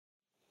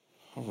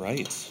All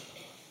right.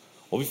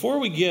 Well, before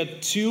we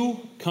get too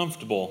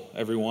comfortable,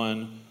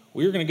 everyone,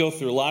 we are going to go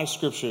through a lot of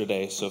scripture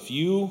today. So if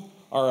you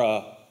are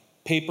a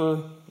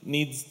paper,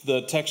 needs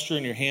the texture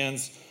in your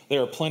hands,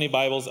 there are plenty of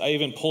Bibles. I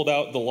even pulled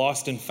out the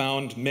Lost and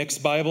Found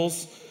mixed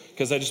Bibles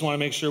because I just want to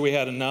make sure we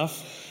had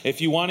enough. If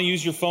you want to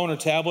use your phone or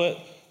tablet,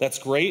 that's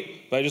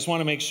great. But I just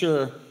want to make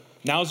sure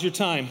now's your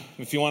time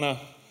if you want to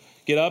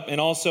get up.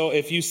 And also,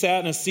 if you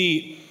sat in a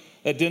seat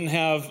that didn't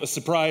have a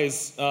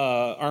surprise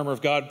Armor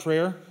of God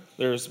prayer,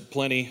 there's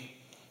plenty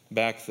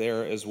back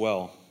there as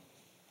well.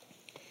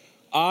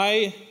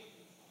 I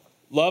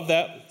love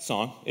that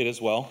song, It Is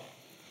Well.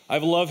 I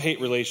have a love-hate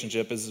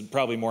relationship, is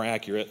probably more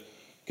accurate,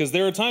 because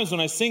there are times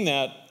when I sing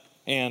that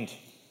and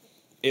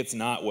it's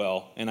not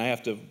well, and I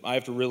have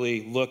to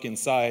really look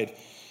inside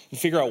and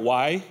figure out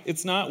why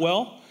it's not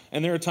well.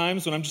 And there are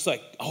times when I'm just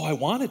like, oh, I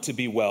want it to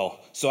be well,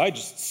 so I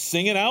just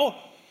sing it out.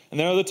 And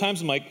there are other times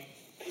I'm like,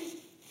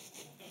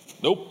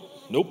 nope.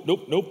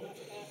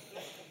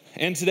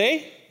 And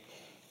today,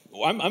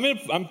 I'm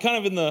kind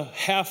of in the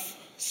half,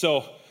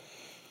 so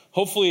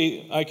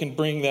hopefully I can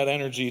bring that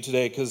energy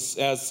today, because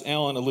as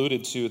Alan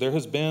alluded to, there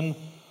has been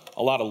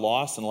a lot of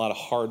loss and a lot of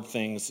hard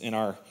things in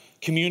our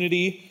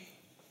community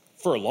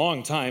for a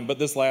long time, but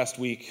this last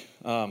week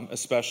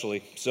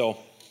especially. So,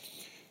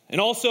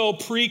 and also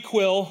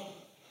pre-quill,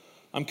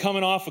 I'm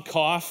coming off a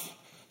cough,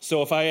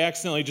 so if I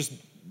accidentally just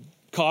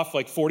cough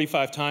like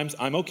 45 times,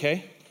 I'm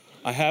okay.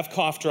 I have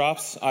cough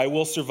drops. I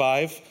will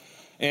survive.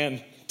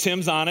 And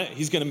Tim's on it.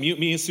 He's going to mute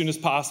me as soon as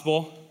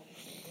possible.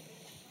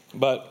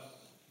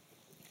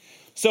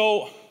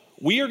 So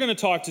we are going to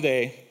talk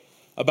today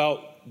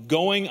about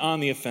going on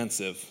the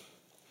offensive.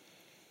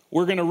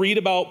 We're going to read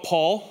about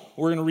Paul.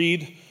 We're going to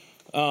read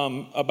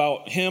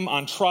about him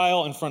on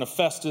trial in front of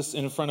Festus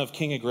and in front of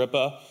King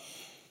Agrippa.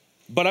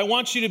 But I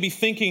want you to be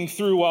thinking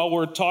through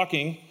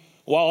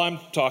while I'm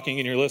talking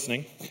and you're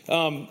listening,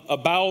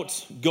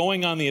 about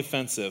going on the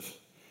offensive.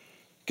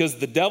 Because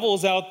the devil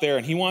is out there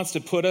and he wants to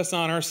put us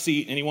on our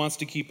seat and he wants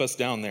to keep us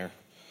down there.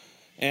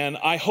 And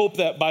I hope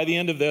that by the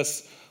end of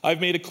this, I've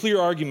made a clear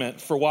argument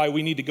for why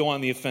we need to go on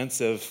the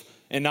offensive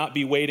and not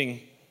be waiting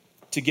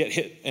to get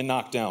hit and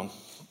knocked down.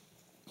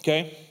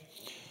 Okay?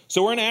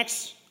 So we're in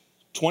Acts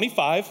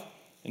 25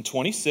 and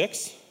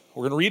 26.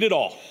 We're going to read it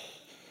all.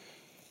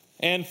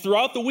 And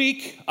throughout the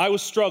week, I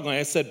was struggling.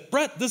 I said,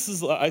 Brett,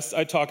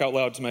 I talk out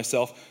loud to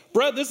myself.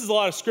 Brett, this is a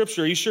lot of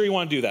scripture. Are you sure you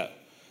want to do that?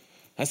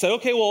 I said,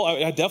 okay, well,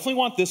 I definitely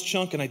want this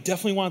chunk, and I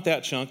definitely want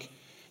that chunk.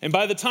 And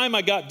by the time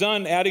I got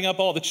done adding up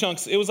all the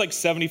chunks, it was like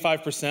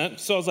 75%.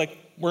 So I was like,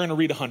 we're going to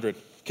read 100,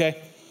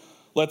 okay?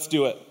 Let's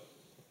do it.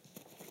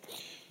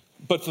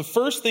 But the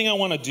first thing I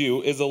want to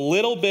do is a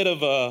little bit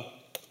of a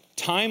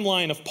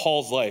timeline of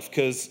Paul's life,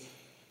 because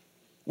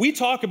we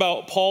talk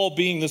about Paul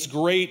being this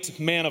great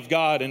man of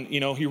God, and,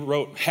 he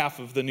wrote half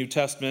of the New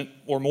Testament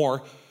or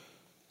more.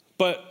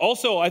 But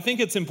also, I think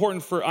it's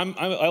important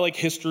I like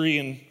history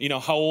and,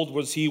 how old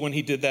was he when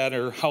he did that,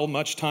 or how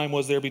much time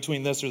was there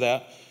between this or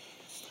that.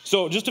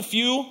 So just a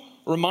few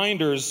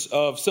reminders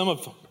of some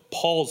of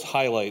Paul's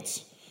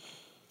highlights.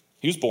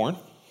 He was born,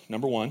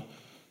 number one,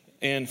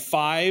 in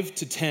 5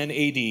 to 10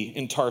 AD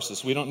in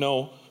Tarsus. We don't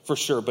know for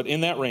sure, but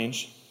in that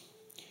range.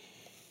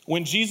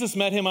 When Jesus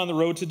met him on the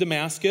road to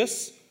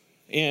Damascus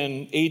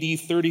in AD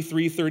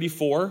 33,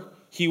 34,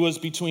 he was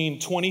between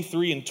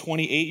 23 and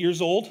 28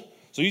 years old.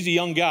 So he's a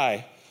young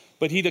guy,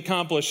 but he'd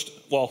accomplished,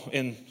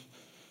 in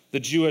the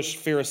Jewish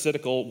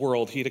Pharisaical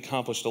world, he'd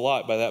accomplished a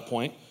lot by that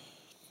point.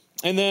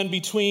 And then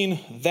between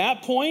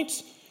that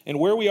point and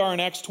where we are in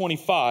Acts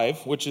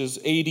 25, which is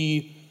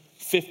AD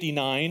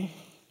 59,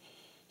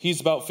 he's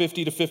about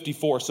 50 to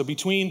 54. So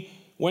between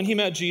when he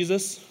met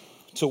Jesus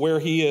to where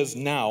he is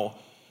now,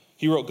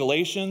 he wrote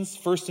Galatians,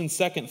 1st and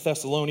 2nd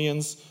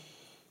Thessalonians,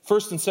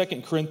 1st and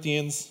 2nd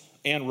Corinthians,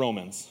 and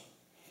Romans.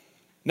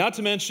 Not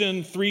to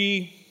mention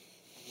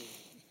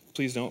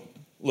please don't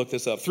look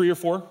this up, 3 or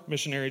 4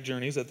 missionary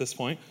journeys at this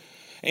point,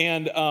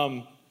 and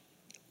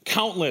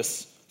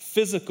countless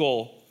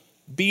physical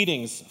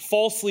beatings,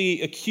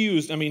 falsely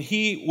accused.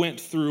 He went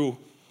through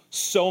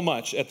so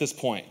much at this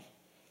point.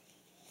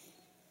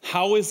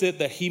 How is it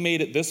that he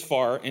made it this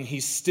far and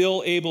he's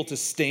still able to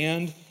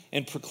stand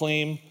and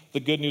proclaim the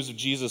good news of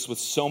Jesus with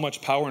so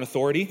much power and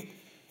authority?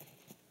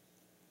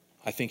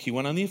 I think he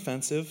went on the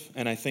offensive,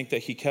 and I think that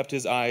he kept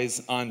his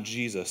eyes on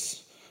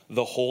Jesus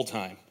the whole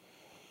time.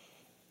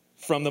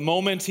 From the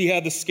moment he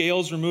had the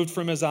scales removed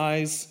from his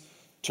eyes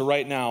to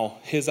right now,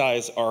 his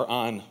eyes are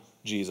on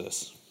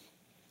Jesus.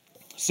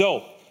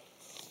 So,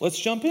 let's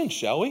jump in,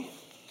 shall we?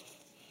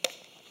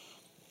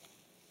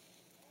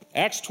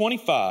 Acts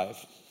 25.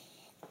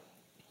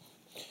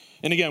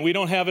 And again, we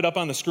don't have it up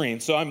on the screen,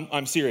 so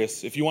I'm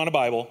serious. If you want a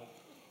Bible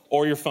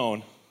or your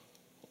phone,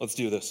 let's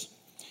do this.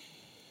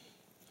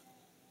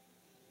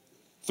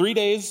 3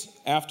 days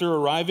after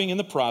arriving in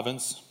the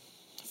province,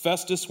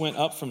 Festus went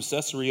up from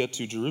Caesarea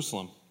to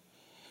Jerusalem,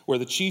 where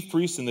the chief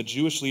priests and the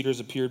Jewish leaders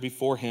appeared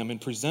before him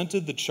and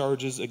presented the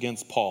charges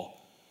against Paul.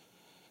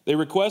 They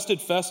requested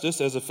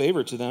Festus, as a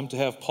favor to them, to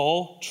have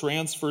Paul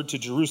transferred to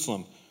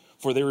Jerusalem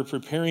for they were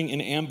preparing an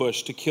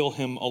ambush to kill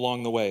him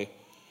along the way.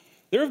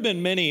 There have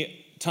been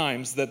many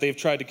times that they've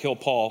tried to kill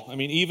Paul. I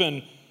mean,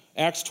 even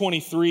Acts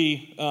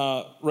 23,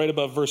 right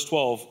above verse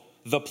 12,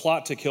 "The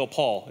Plot to Kill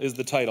Paul" is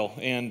the title.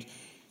 And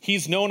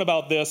he's known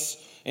about this,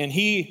 and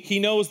he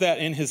knows that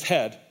in his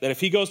head, that if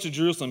he goes to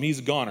Jerusalem, he's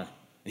a goner.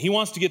 And he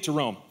wants to get to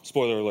Rome.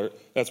 Spoiler alert,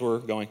 that's where we're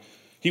going.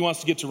 He wants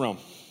to get to Rome.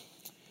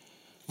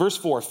 Verse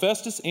 4,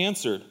 "Festus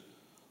answered,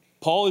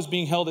 'Paul is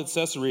being held at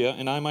Caesarea,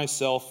 and I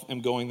myself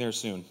am going there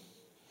soon.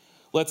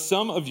 Let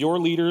some of your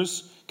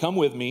leaders come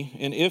with me,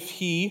 and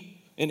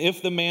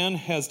if the man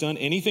has done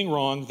anything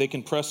wrong, they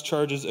can press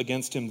charges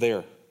against him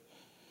there.'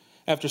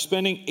 After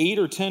spending 8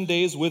 or 10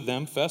 days with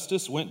them,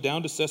 Festus went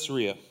down to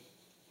Caesarea.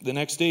 The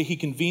next day he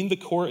convened the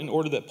court in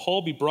order that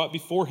Paul be brought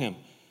before him.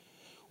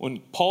 When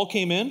Paul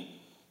came in,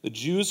 the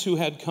Jews who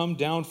had come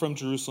down from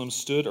Jerusalem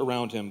stood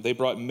around him. They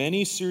brought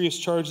many serious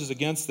charges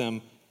against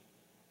them,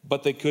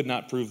 but they could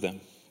not prove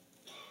them.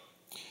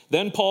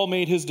 Then Paul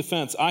made his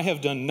defense. 'I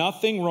have done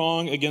nothing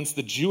wrong against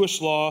the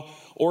Jewish law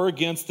or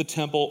against the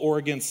temple or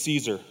against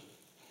Caesar.'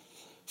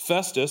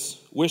 Festus,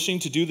 wishing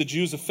to do the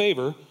Jews a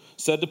favor,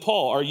 said to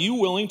Paul, 'Are you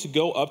willing to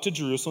go up to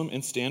Jerusalem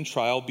and stand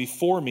trial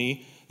before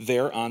me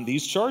there on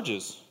these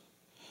charges?'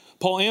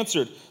 Paul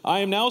answered, 'I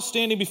am now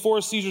standing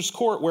before Caesar's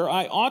court where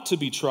I ought to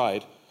be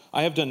tried.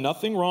 I have done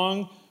nothing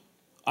wrong.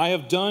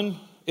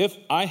 If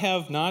I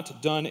have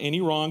not done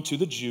any wrong to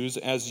the Jews,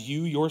 as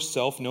you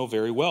yourself know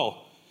very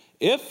well.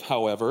 If,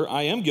 however,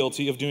 I am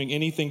guilty of doing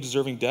anything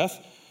deserving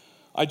death,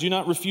 I do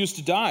not refuse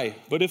to die.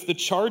 But if the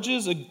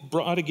charges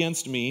brought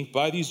against me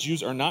by these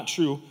Jews are not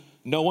true,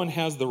 no one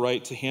has the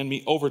right to hand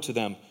me over to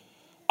them.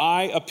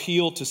 I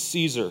appeal to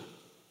Caesar.'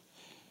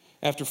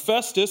 After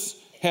Festus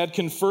had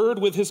conferred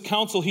with his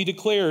council, he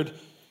declared,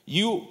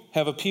 'You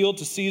have appealed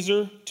to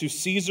Caesar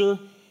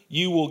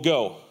you will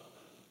go.'"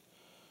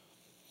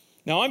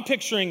 Now I'm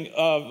picturing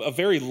a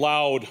very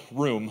loud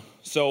room.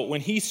 So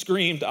when he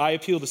screamed, "I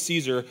appeal to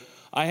Caesar,"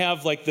 I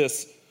have like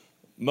this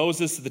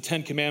Moses, the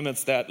 10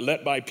 Commandments that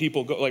let my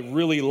people go, like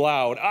really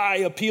loud. "I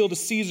appeal to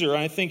Caesar."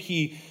 And I think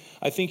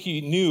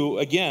he knew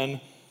again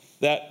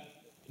that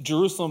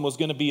Jerusalem was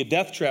going to be a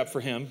death trap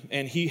for him,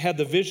 and he had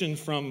the vision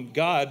from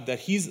God that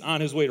he's on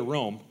his way to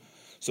Rome.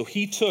 So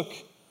he took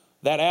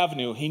that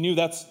avenue. He knew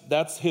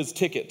that's his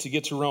ticket to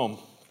get to Rome.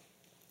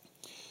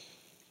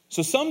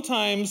 So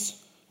sometimes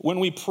when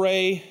we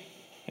pray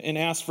and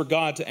ask for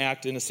God to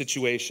act in a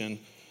situation,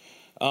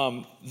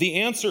 the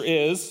answer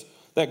is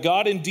that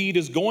God indeed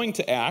is going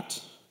to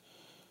act,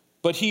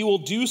 but he will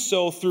do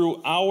so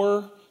through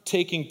our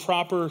taking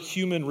proper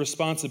human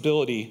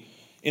responsibility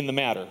in the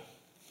matter.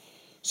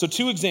 So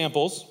 2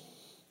 examples.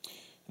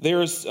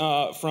 There's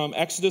from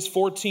Exodus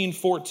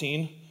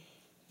 14:14,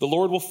 "The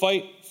Lord will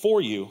fight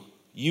for you.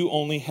 You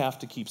only have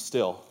to keep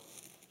still."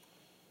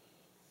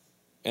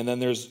 And then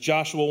there's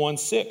Joshua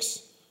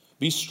 1:6,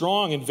 "Be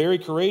strong and very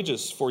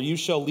courageous, for you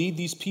shall lead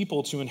these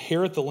people to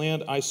inherit the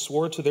land I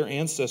swore to their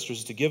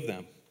ancestors to give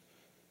them."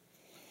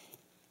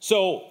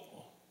 So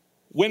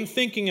when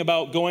thinking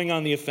about going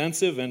on the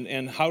offensive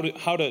and how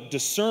to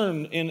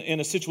discern in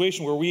a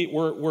situation where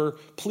we're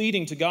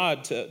pleading to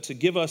God to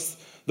give us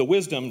the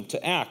wisdom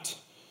to act,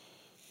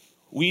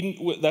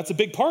 that's a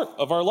big part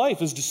of our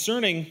life, is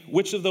discerning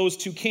which of those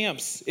 2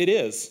 camps it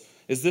is.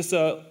 Is this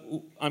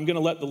I'm going to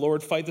let the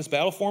Lord fight this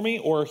battle for me,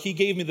 or he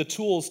gave me the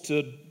tools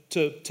to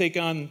take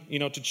on,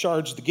 to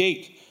charge the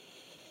gate?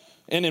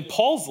 And in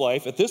Paul's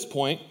life at this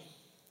point,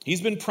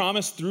 he's been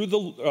promised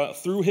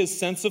through his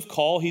sense of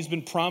call. He's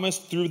been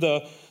promised through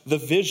the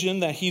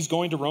vision that he's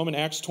going to Rome in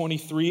Acts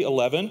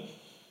 23:11.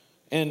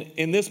 And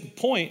at this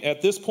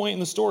point in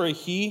the story,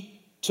 he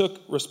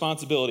took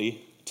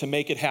responsibility to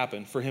make it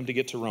happen for him to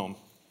get to Rome.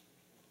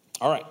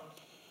 All right.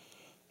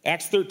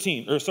 Acts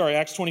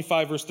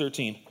 25, verse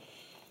 13.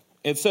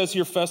 It says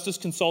here, Festus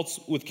consults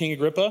with King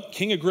Agrippa.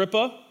 King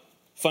Agrippa,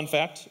 fun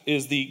fact,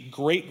 is the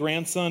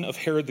great-grandson of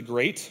Herod the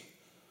Great.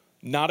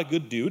 Not a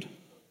good dude.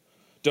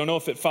 Don't know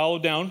if it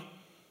followed down,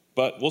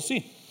 but we'll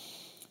see.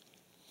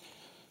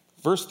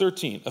 Verse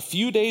 13, "A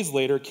few days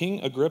later,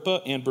 King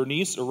Agrippa and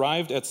Bernice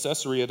arrived at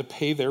Caesarea to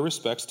pay their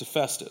respects to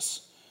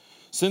Festus.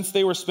 Since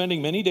they were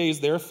spending many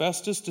days there,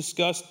 Festus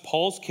discussed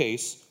Paul's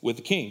case with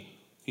the king.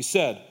 He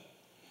said,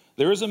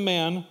 'There is a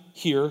man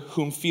here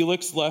whom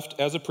Felix left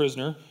as a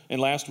prisoner.'" And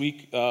last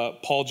week,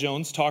 Paul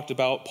Jones talked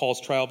about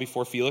Paul's trial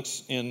before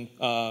Felix in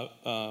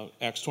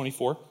Acts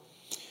 24.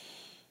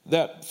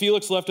 "That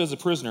Felix left as a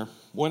prisoner.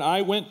 When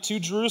I went to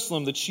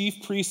Jerusalem, the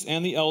chief priests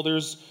and the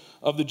elders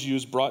of the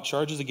Jews brought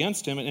charges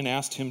against him and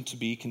asked him to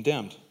be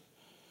condemned.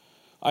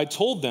 I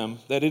told them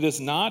that it is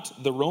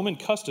not the Roman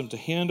custom to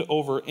hand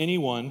over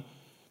anyone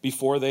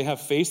before they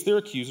have faced their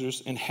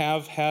accusers and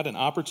have had an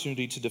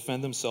opportunity to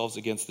defend themselves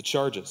against the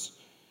charges.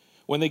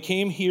 When they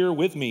came here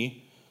with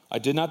me, I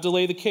did not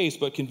delay the case,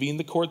 but convened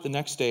the court the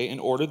next day and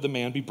ordered the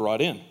man be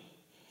brought in.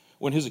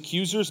 When his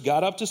accusers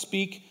got up to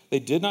speak, they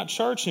did not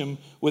charge him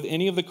with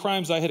any of the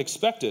crimes I had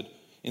expected.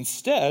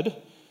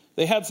 Instead,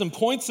 they had some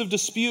points of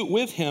dispute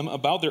with him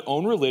about their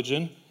own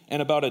religion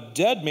and about a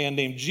dead man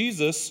named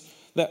Jesus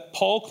that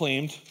Paul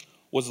claimed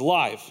was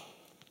alive.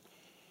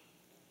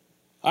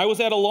 I was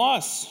at a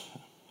loss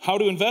how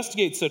to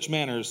investigate such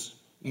matters,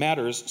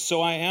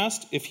 so I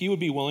asked if he would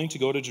be willing to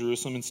go to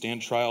Jerusalem and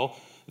stand trial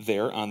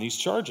there on these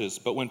charges.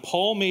 But when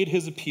Paul made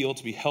his appeal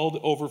to be held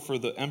over for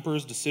the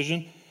emperor's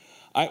decision,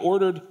 I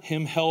ordered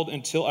him held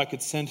until I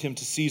could send him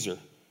to Caesar.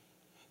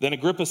 Then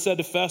Agrippa said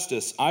to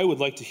Festus, I would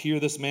like to hear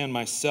this man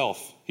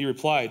myself. He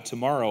replied,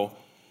 tomorrow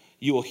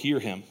you will hear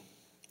him.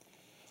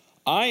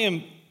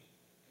 I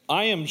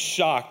am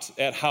shocked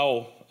at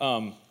how,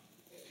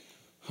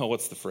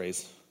 what's the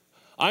phrase?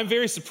 I'm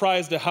very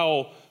surprised at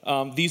how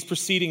these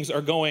proceedings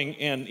are going,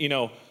 and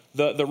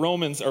the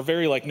Romans are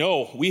very like,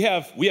 no, we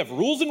have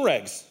rules and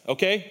regs.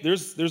 Okay,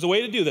 there's a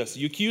way to do this.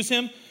 You accuse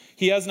him,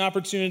 he has an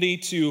opportunity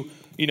to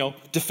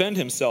defend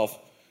himself.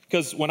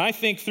 Because when I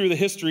think through the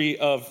history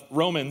of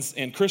Romans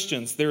and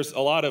Christians, there's a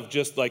lot of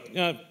just like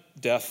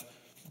death,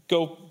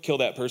 go kill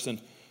that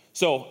person.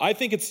 So I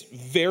think it's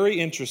very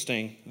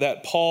interesting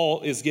that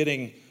Paul is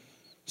getting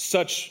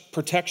such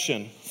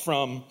protection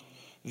from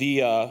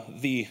the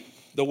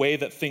way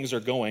that things are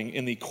going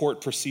in the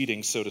court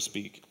proceedings, so to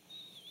speak.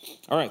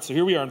 All right, so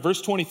here we are in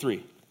verse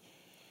 23.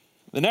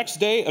 The next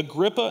day,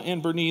 Agrippa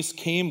and Bernice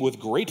came with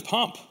great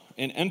pomp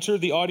and entered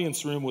the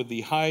audience room with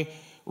the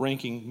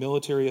high-ranking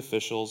military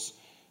officials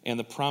and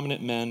the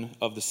prominent men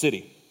of the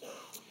city.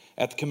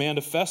 At the command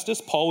of Festus,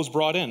 Paul was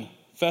brought in.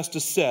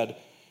 Festus said,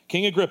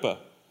 King Agrippa,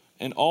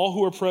 and all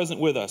who are present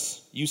with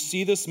us, you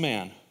see this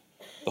man.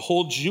 The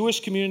whole Jewish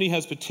community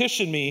has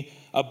petitioned me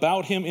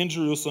about him in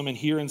Jerusalem and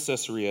here in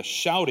Caesarea,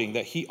 shouting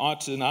that he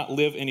ought to not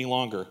live any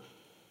longer.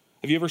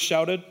 Have you ever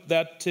shouted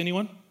that to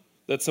anyone?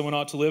 That someone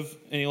ought to live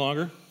any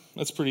longer?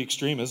 That's pretty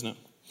extreme, isn't it?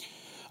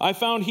 I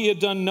found he had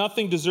done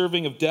nothing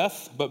deserving of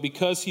death, but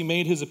because he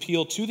made his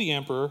appeal to the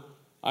emperor,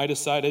 I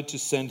decided to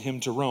send him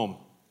to Rome.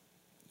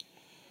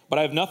 But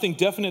I have nothing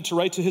definite to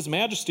write to his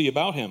majesty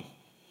about him.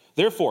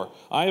 Therefore,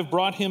 I have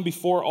brought him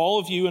before all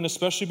of you, and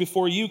especially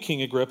before you,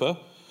 King Agrippa,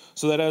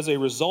 so that as a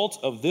result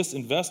of this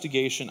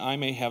investigation, I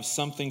may have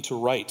something to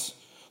write.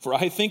 For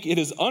I think it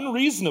is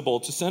unreasonable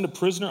to send a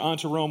prisoner on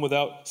to Rome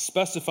without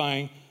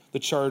specifying the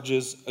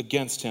charges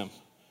against him.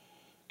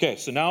 Okay,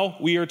 so now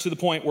we are to the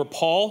point where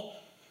Paul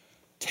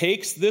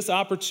takes this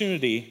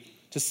opportunity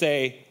to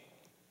say,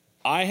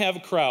 I have a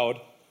crowd,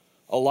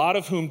 a lot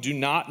of whom do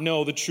not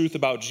know the truth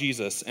about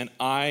Jesus, and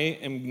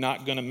I'm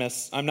not going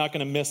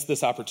to miss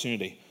this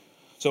opportunity.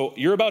 So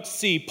you're about to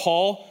see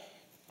Paul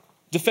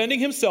defending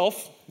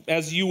himself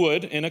as you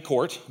would in a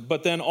court,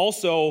 but then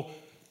also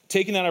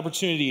taking that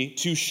opportunity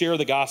to share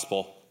the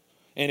gospel.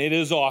 And it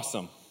is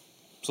awesome.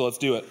 So let's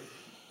do it.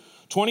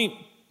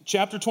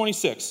 Chapter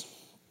 26.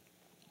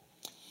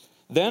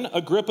 Then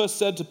Agrippa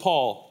said to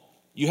Paul,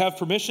 you have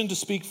permission to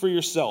speak for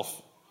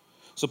yourself.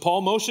 So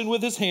Paul motioned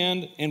with his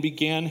hand and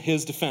began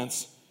his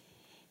defense.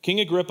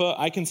 King Agrippa,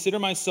 I consider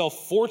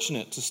myself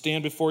fortunate to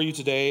stand before you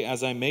today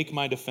as I make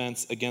my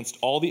defense against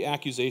all the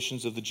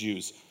accusations of the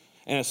Jews,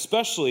 and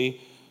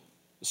especially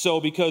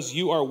so because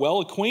you are well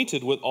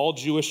acquainted with all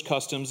Jewish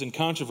customs and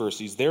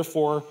controversies.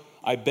 Therefore,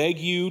 I beg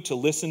you to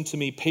listen to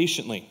me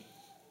patiently.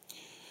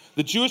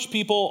 The Jewish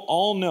people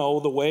all know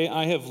the way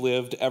I have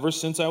lived ever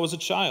since I was a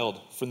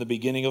child, from the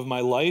beginning of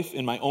my life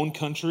in my own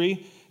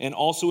country and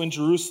also in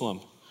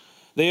Jerusalem.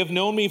 They have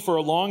known me for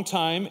a long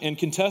time and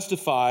can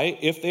testify,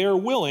 if they are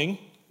willing,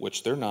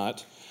 which they're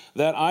not,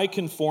 that I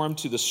conform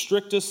to the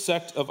strictest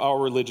sect of our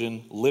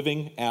religion,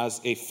 living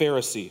as a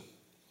Pharisee.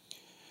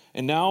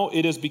 And now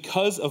it is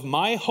because of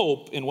my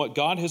hope in what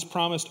God has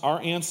promised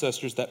our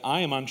ancestors that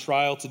I am on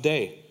trial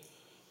today.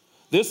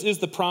 This is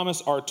the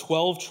promise our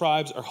 12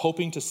 tribes are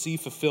hoping to see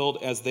fulfilled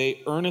as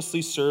they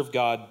earnestly serve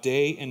God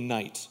day and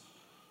night.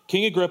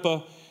 King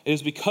Agrippa, it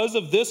is because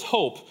of this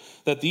hope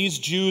that these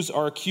Jews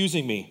are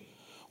accusing me.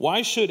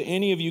 Why should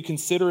any of you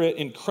consider it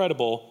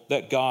incredible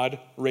that God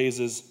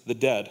raises the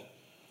dead?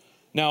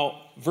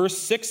 Now, verse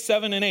 6,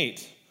 7, and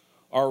 8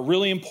 are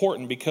really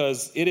important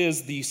because it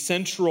is the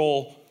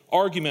central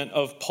argument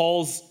of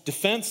Paul's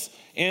defense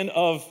and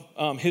of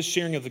his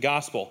sharing of the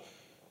gospel.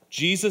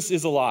 Jesus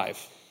is alive.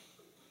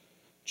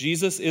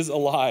 Jesus is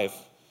alive.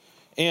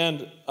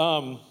 And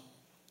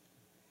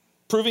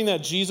proving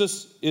that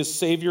Jesus is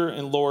Savior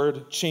and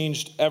Lord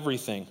changed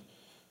everything.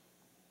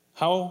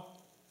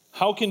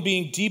 How can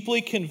being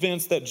deeply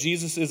convinced that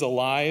Jesus is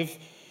alive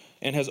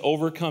and has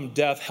overcome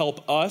death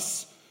help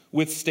us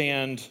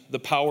withstand the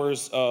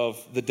powers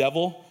of the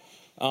devil,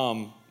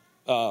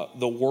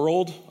 the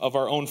world, of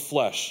our own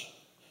flesh?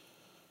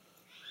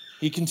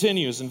 He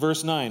continues in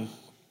verse 9.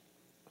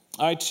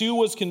 I too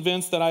was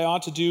convinced that I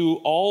ought to do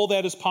all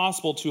that is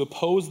possible to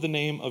oppose the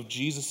name of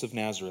Jesus of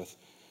Nazareth.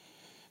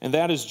 And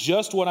that is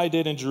just what I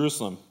did in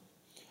Jerusalem.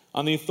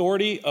 On the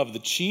authority of the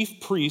chief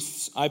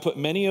priests, I put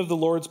many of the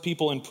Lord's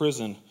people in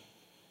prison.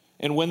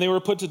 And when they were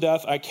put to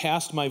death, I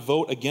cast my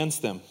vote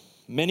against them.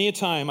 Many a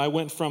time I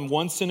went from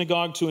one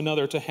synagogue to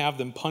another to have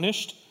them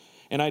punished,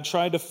 and I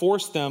tried to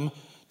force them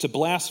to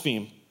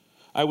blaspheme.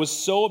 I was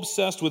so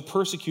obsessed with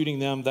persecuting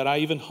them that I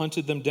even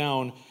hunted them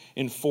down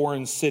in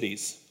foreign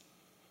cities.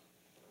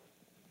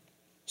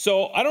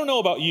 So I don't know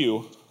about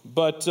you,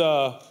 but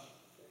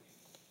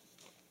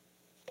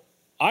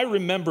I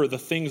remember the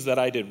things that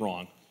I did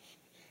wrong.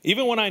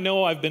 Even when I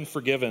know I've been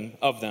forgiven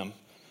of them,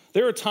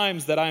 there are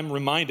times that I'm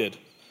reminded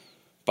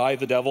by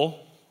the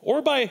devil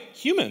or by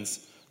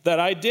humans that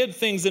I did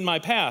things in my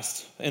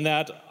past and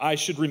that I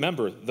should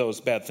remember those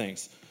bad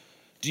things.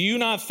 Do you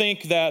not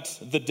think that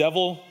the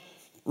devil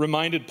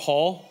reminded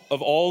Paul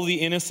of all the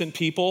innocent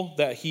people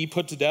that he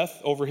put to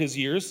death over his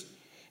years?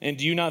 And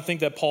do you not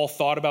think that Paul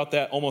thought about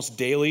that almost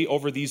daily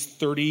over these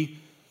 30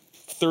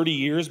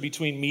 years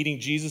between meeting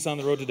Jesus on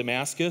the road to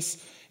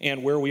Damascus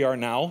and where we are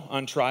now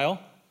on trial?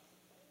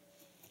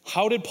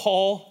 How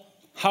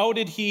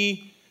did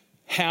he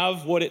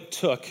have what it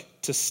took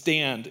to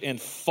stand and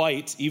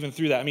fight even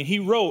through that? I mean, he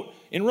wrote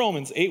in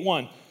Romans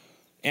 8:1,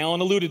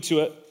 Alan alluded to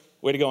it.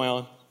 Way to go,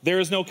 Alan. There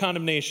is no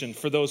condemnation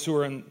for those who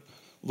are in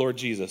Lord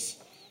Jesus.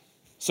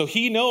 So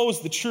he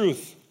knows the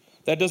truth.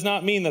 That does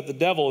not mean that the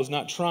devil is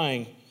not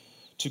trying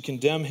to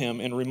condemn him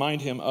and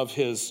remind him of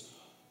his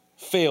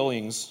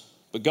failings.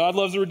 But God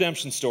loves a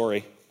redemption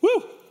story.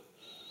 Woo!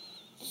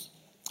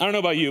 I don't know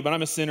about you, but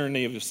I'm a sinner in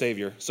need of a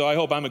Savior. So I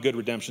hope I'm a good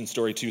redemption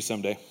story too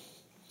someday.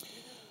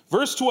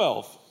 Verse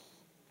 12.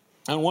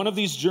 On one of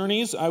these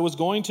journeys, I was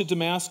going to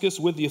Damascus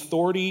with the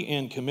authority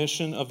and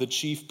commission of the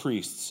chief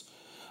priests.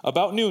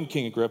 About noon,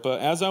 King Agrippa,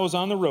 as I was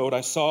on the road,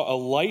 I saw a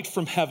light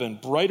from heaven,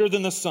 brighter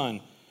than the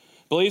sun,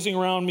 blazing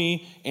around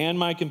me and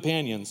my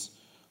companions.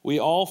 We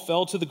all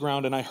fell to the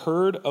ground, and I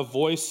heard a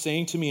voice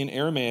saying to me in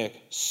Aramaic,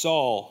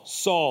 Saul,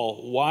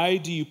 Saul, why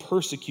do you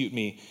persecute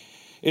me?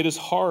 It is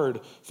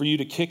hard for you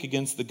to kick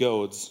against the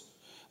goads.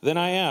 Then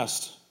I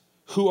asked,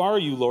 who are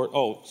you, Lord?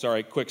 Oh,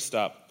 sorry, quick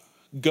stop.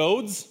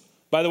 Goads?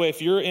 By the way,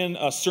 if you're in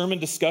a sermon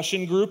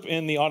discussion group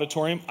in the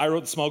auditorium, I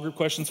wrote the small group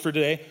questions for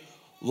today.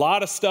 A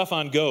lot of stuff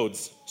on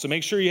goads. So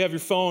make sure you have your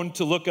phone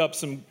to look up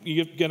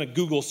you're going to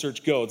Google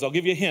search goads. I'll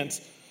give you a hint.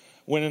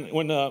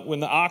 When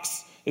the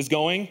ox is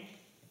going,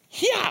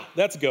 yeah,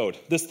 that's a goad,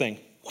 this thing.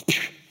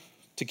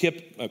 To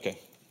kip, okay.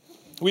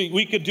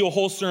 We could do a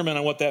whole sermon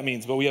on what that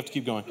means, but we have to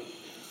keep going.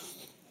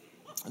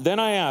 Then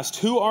I asked,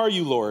 who are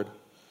you, Lord?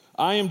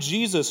 I am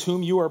Jesus,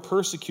 whom you are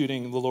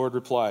persecuting, the Lord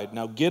replied.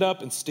 Now get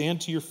up and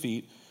stand to your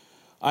feet.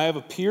 I have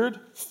appeared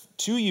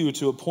to you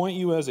to appoint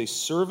you as a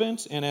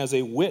servant and as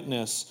a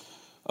witness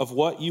of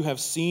what you have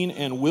seen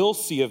and will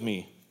see of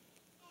me.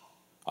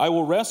 I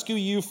will rescue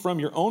you from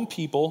your own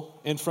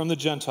people and from the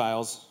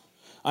Gentiles.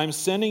 I am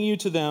sending you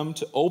to them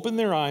to open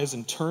their eyes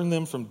and turn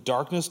them from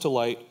darkness to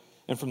light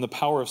and from the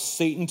power of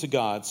Satan to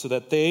God, so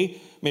that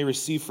they may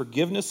receive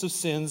forgiveness of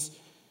sins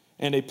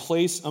and a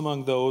place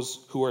among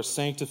those who are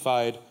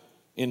sanctified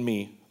in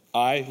me.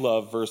 I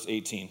love verse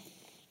 18.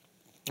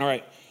 All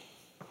right,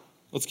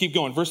 let's keep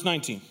going. Verse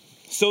 19.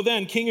 So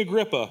then, King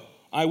Agrippa,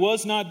 I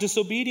was not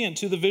disobedient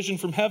to the vision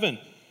from heaven.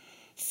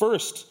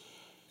 First,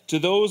 to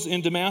those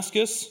in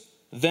Damascus,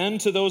 then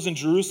to those in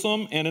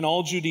Jerusalem and in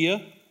all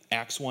Judea,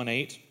 Acts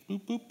 1:8,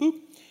 boop, boop, boop.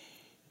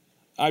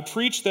 I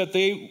preached that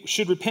they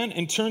should repent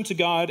and turn to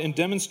God and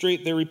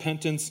demonstrate their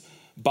repentance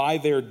by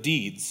their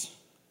deeds.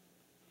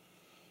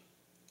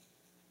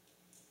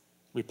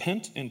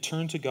 Repent and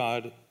turn to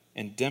God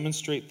and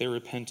demonstrate their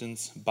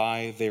repentance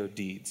by their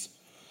deeds.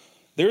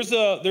 There's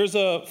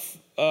a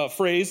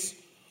phrase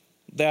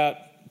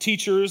that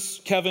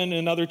teachers, Kevin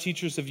and other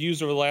teachers have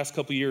used over the last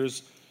couple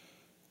years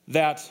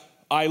that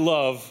I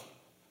love,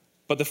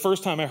 but the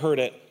first time I heard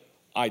it,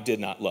 I did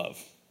not love.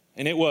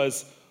 And it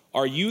was,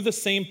 are you the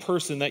same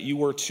person that you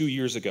were 2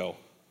 years ago?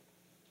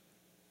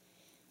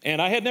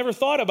 And I had never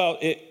thought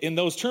about it in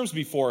those terms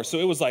before, so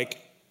it was like,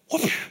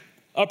 whoop,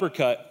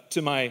 uppercut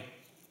to my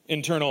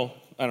internal,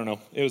 I don't know,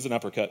 it was an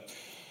uppercut.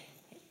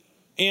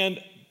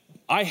 And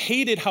I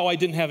hated how I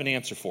didn't have an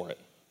answer for it.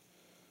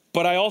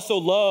 But I also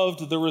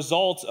loved the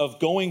result of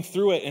going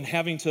through it and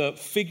having to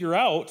figure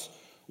out,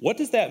 what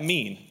does that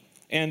mean?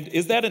 And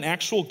is that an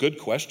actual good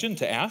question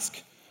to ask?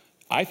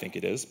 I think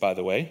it is, by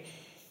the way.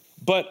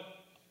 But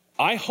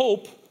I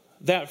hope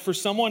that for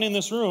someone in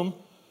this room,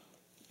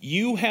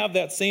 you have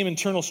that same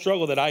internal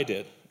struggle that I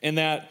did. And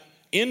that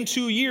in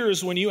 2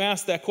 years, when you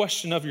ask that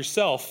question of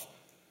yourself,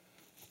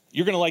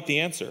 you're going to like the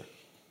answer.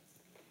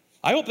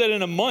 I hope that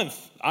in a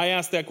month, I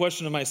ask that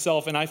question of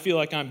myself, and I feel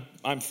like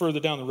I'm further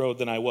down the road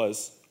than I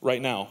was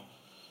right now.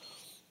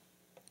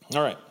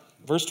 All right,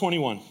 verse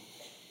 21.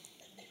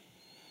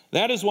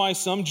 That is why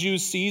some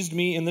Jews seized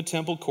me in the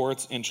temple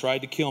courts and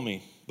tried to kill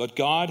me. But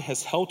God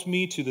has helped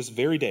me to this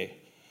very day.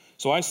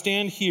 So I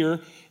stand here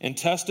and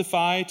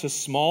testify to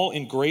small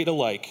and great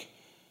alike.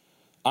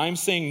 I'm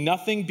saying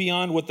nothing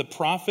beyond what the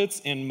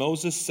prophets and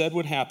Moses said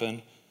would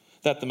happen,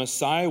 that the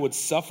Messiah would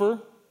suffer,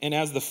 and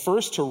as the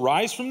first to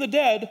rise from the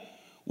dead,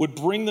 would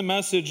bring the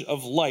message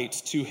of light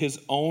to his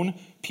own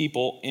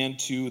people and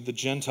to the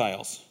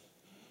Gentiles.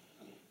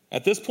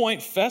 At this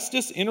point,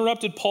 Festus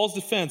interrupted Paul's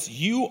defense.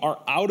 You are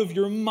out of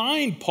your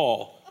mind,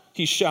 Paul,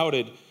 he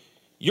shouted.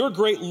 Your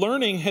great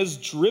learning has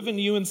driven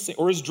you insane,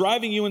 or is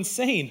driving you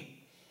insane.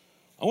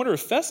 I wonder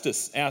if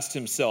Festus asked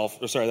himself,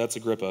 or sorry, that's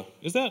Agrippa.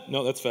 Is that?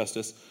 No, that's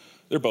Festus.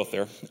 they're both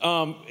there.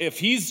 If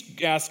he's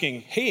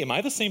asking, hey, am I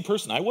the same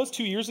person I was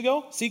 2 years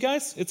ago? See,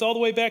 guys, it's all the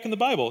way back in the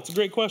Bible. It's a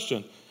great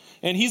question.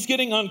 And he's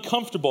getting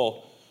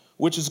uncomfortable,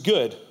 which is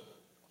good.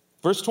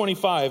 Verse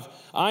 25,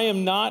 I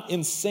am not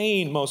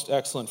insane, most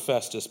excellent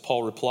Festus,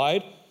 Paul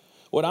replied.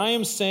 What I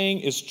am saying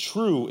is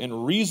true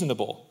and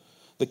reasonable.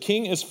 The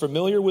king is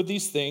familiar with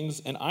these things,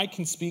 and I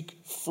can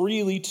speak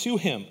freely to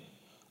him.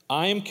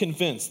 I am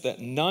convinced that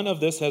none of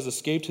this has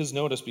escaped his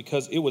notice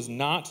because it was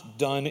not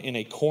done in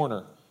a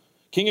corner.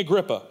 King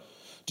Agrippa,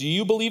 do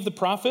you believe the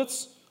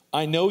prophets?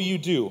 I know you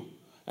do.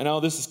 And now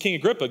this is King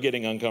Agrippa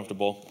getting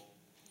uncomfortable.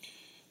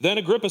 Then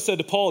Agrippa said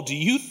to Paul, do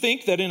you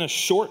think that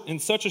in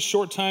such a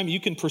short time you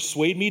can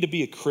persuade me to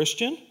be a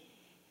Christian?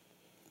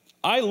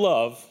 I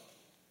love,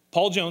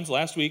 Paul Jones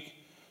last week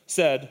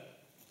said,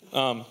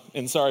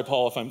 and sorry,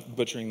 Paul, if I'm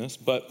butchering this,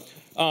 but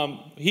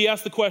he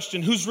asked the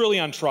question, who's really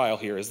on trial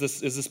here? Is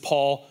this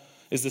Paul?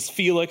 Is this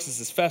Felix? Is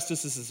this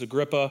Festus? Is this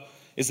Agrippa?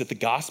 Is it the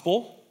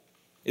gospel?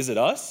 Is it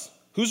us?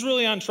 Who's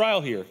really on trial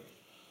here?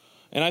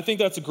 And I think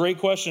that's a great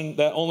question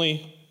that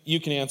only you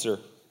can answer.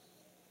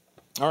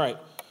 All right.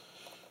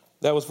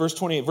 That was verse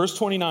 28. Verse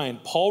 29,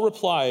 Paul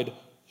replied,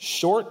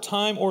 short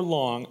time or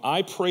long,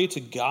 I pray to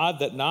God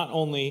that not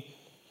only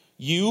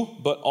you,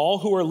 but all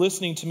who are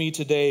listening to me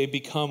today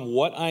become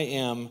what I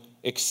am,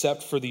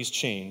 except for these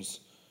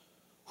chains.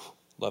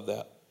 Love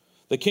that.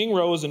 The king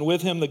rose, and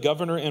with him the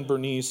governor and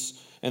Bernice,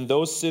 and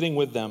those sitting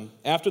with them.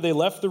 After they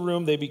left the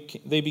room,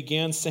 they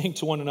began saying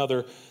to one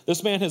another,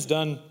 this man has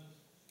done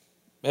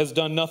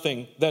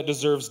nothing that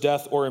deserves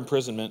death or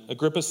imprisonment.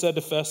 Agrippa said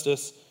to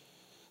Festus,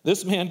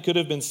 this man could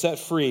have been set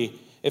free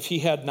if he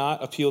had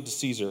not appealed to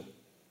Caesar.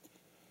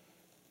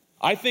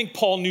 I think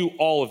Paul knew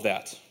all of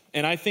that.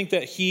 And I think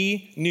that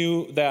he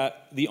knew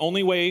that the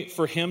only way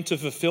for him to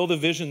fulfill the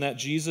vision that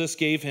Jesus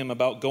gave him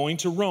about going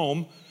to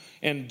Rome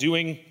and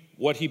doing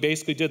what he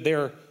basically did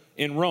there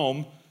in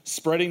Rome,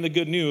 spreading the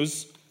good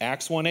news,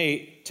 Acts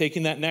 1:8,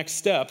 taking that next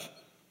step,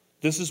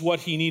 this is what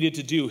he needed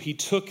to do. He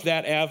took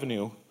that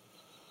avenue,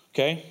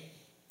 okay?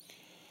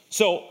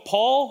 So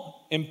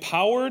Paul,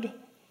 empowered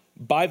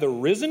by the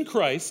risen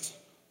Christ,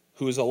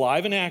 who is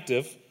alive and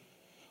active,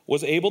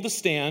 was able to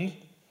stand.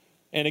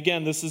 And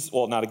again,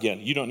 not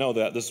again, you don't know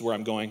that, this is where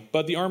I'm going,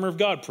 but the armor of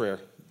God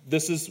prayer.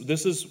 This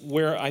is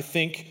where I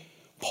think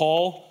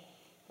Paul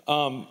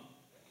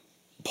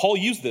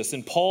used this,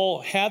 and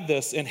Paul had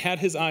this and had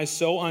his eyes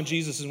so on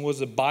Jesus and was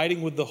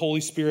abiding with the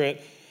Holy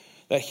Spirit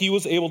that he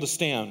was able to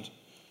stand.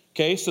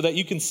 Okay, so that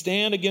you can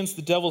stand against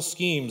the devil's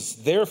schemes.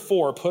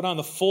 Therefore, put on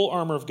the full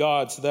armor of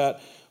God so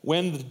that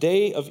when the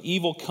day of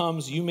evil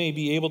comes, you may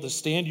be able to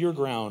stand your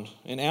ground.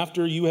 And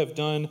after you have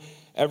done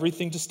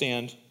everything to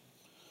stand,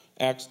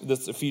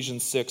 that's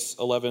Ephesians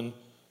 6:11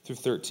 through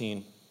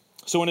 13.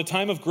 So in a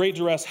time of great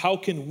duress, how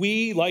can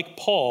we, like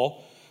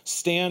Paul,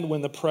 stand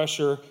when the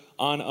pressure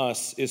on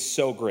us is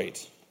so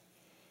great?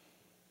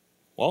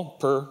 Well,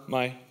 per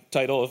my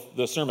title of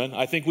the sermon,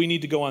 I think we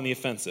need to go on the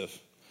offensive.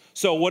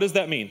 So what does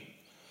that mean?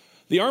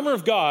 The armor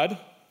of God,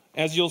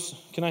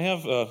 can I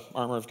have an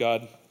armor of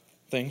God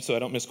thing so I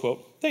don't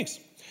misquote? Thanks.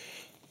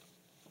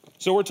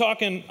 So we're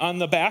talking on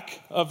the back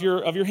of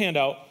your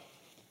handout,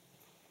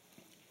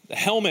 the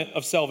helmet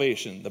of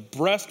salvation, the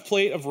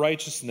breastplate of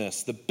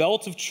righteousness, the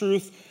belt of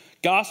truth,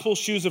 gospel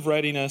shoes of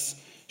readiness,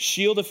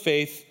 shield of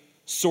faith,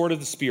 sword of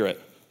the Spirit.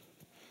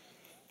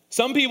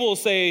 Some people will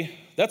say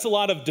that's a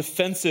lot of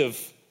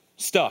defensive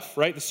stuff,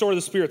 right? The sword of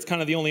the Spirit's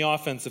kind of the only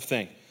offensive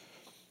thing.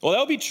 Well, that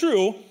would be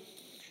true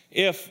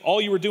if all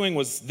you were doing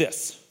was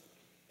this,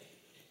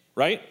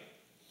 right?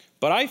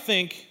 But I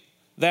think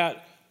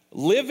that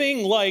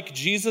living like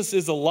Jesus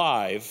is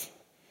alive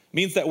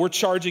means that we're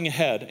charging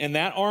ahead, and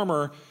that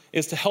armor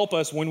is to help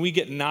us when we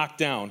get knocked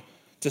down,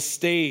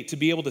 to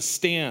be able to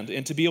stand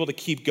and to be able to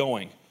keep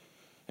going.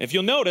 And if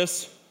you'll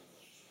notice,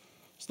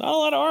 there's not a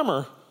lot of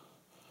armor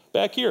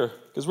back here,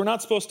 because we're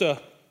not supposed to,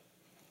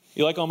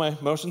 you like all my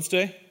motions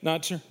today?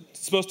 Not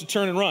supposed to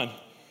turn and run.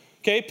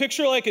 Okay,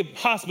 picture like a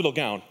hospital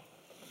gown.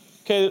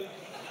 Okay,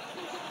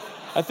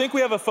 I think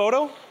we have a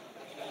photo.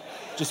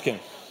 Just kidding.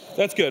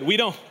 That's good. We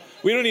don't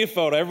need a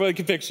photo. Everybody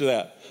can picture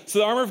that. So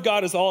the armor of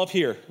God is all up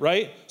here,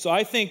 right? So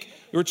I think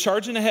we're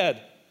charging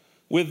ahead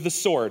with the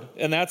sword,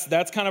 and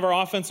that's kind of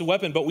our offensive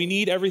weapon, but we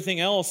need everything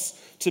else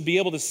to be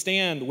able to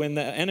stand when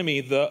the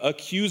enemy, the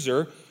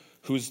accuser,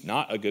 who's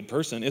not a good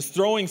person, is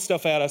throwing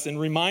stuff at us and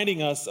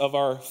reminding us of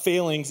our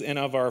failings and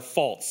of our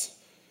faults.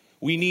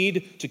 We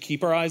need to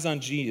keep our eyes on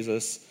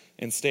Jesus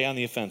and stay on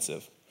the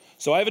offensive.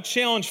 So I have a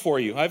challenge for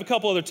you. I have a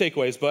couple other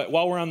takeaways, but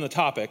while we're on the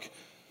topic,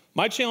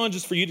 my challenge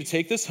is for you to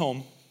take this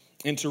home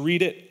and to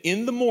read it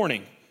in the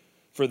morning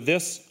for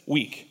this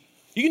week.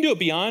 You can do it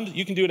beyond,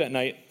 you can do it at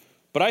night,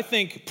 but I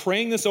think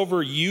praying this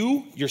over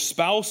you, your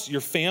spouse, your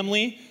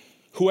family,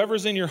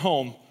 whoever's in your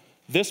home,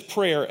 this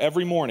prayer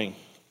every morning,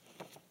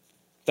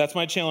 that's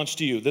my challenge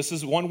to you. This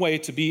is one way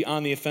to be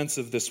on the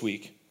offensive this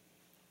week.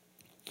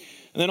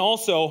 And then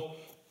also,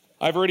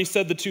 I've already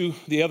said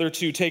the other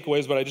two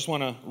takeaways, but I just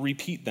want to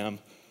repeat them.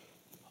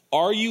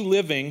 Are you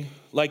living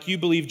like you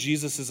believe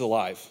Jesus is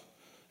alive?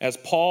 as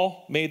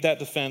Paul made that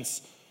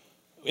defense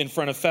in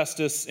front of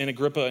Festus and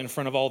Agrippa, in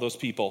front of all those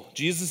people.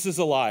 Jesus is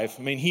alive.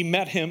 I mean, he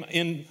met him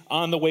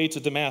on the way to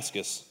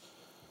Damascus.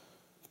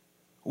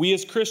 We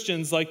as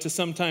Christians like to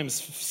sometimes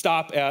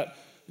stop at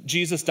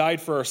Jesus died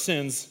for our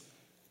sins.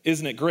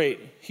 Isn't it great?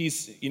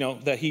 He's,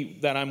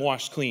 that I'm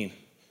washed clean.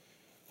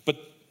 But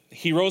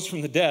he rose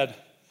from the dead.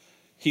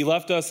 He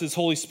left us his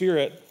Holy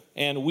Spirit,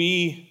 and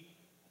we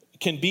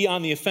can be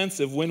on the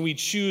offensive when we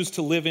choose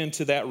to live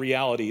into that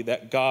reality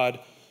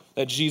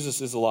that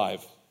Jesus is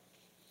alive.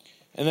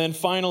 And then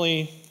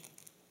finally,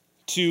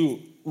 to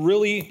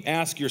really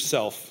ask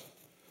yourself,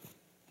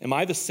 am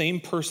I the same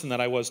person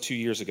that I was 2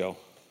 years ago?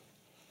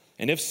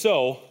 And if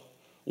so,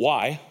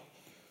 why?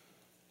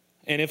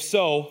 And if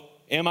so,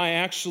 am I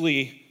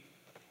actually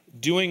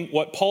doing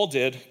what Paul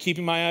did,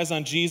 keeping my eyes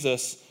on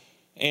Jesus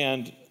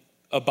and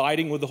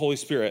abiding with the Holy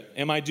Spirit?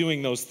 Am I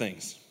doing those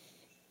things?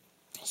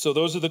 So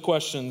those are the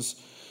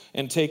questions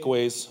and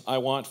takeaways I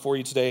want for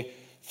you today.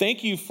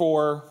 Thank you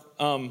for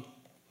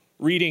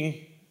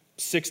reading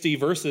 60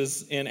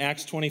 verses in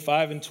Acts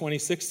 25 and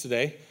 26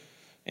 today,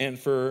 and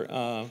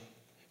for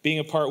being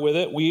a part with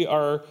it. We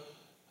are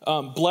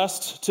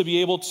blessed to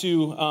be able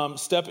to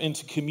step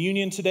into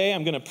communion today.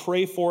 I'm going to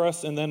pray for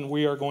us, and then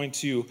we are going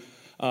to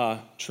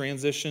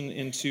transition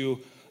into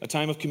a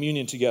time of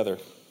communion together.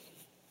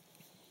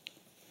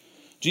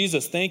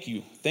 Jesus, thank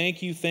you.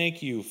 Thank you,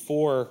 thank you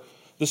for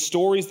the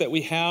stories that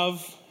we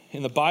have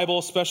in the Bible,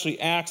 especially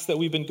Acts that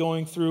we've been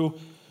going through,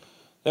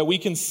 that we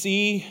can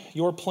see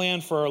your plan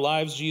for our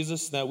lives,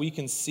 Jesus, that we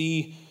can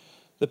see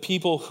the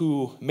people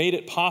who made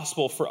it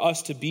possible for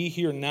us to be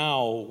here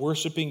now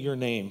worshiping your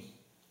name.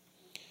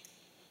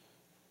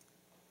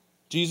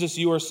 Jesus,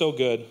 you are so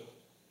good.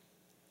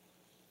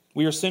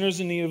 We are sinners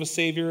in need of a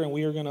Savior, and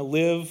we are going to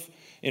live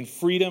in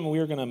freedom. We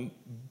are going to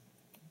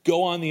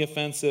go on the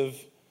offensive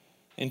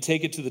and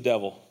take it to the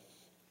devil.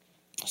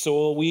 So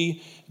will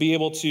we be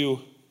able to,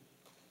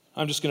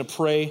 I'm just going to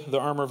pray the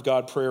armor of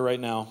God prayer right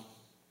now.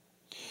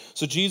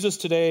 So Jesus,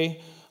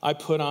 today I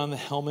put on the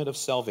helmet of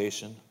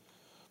salvation.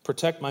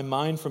 Protect my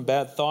mind from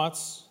bad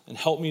thoughts and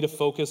help me to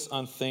focus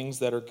on things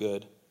that are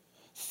good,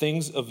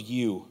 things of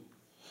you.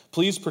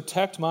 Please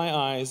protect my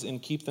eyes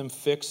and keep them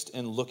fixed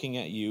and looking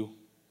at you.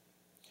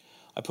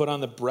 I put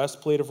on the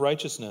breastplate of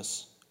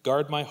righteousness.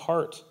 Guard my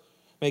heart.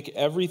 Make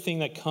everything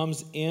that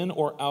comes in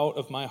or out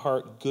of my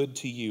heart good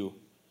to you.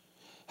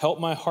 Help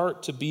my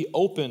heart to be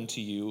open to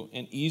you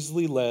and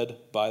easily led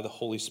by the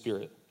Holy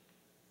Spirit.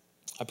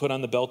 I put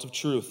on the belt of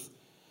truth.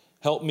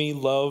 Help me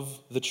love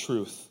the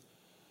truth.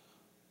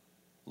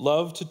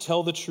 Love to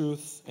tell the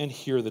truth and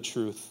hear the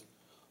truth.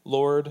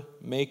 Lord,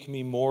 make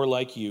me more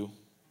like you.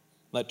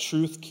 Let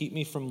truth keep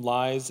me from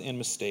lies and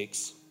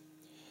mistakes.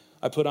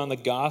 I put on the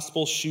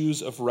gospel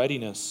shoes of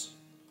readiness.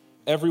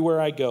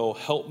 Everywhere I go,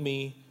 help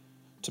me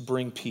to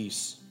bring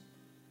peace.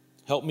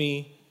 Help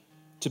me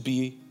to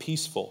be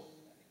peaceful.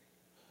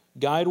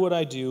 Guide what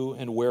I do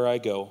and where I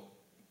go.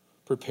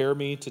 Prepare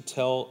me to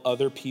tell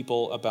other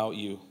people about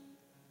you.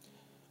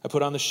 I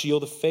put on the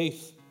shield of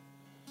faith.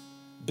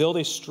 Build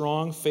a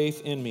strong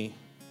faith in me.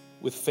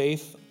 With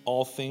faith,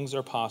 all things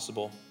are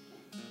possible.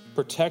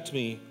 Protect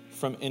me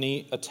from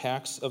any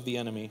attacks of the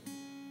enemy.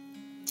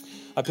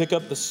 I pick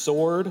up the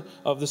sword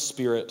of the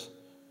Spirit.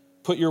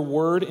 Put your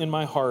word in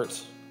my heart.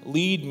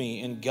 Lead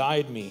me and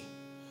guide me.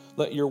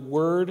 Let your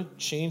word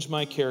change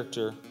my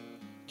character.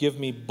 Give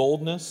me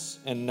boldness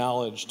and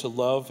knowledge to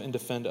love and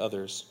defend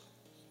others.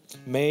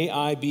 May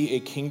I be a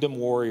kingdom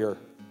warrior.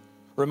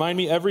 Remind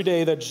me every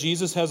day that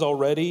Jesus has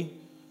already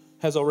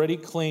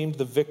claimed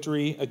the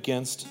victory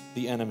against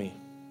the enemy.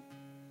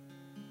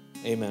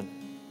 Amen.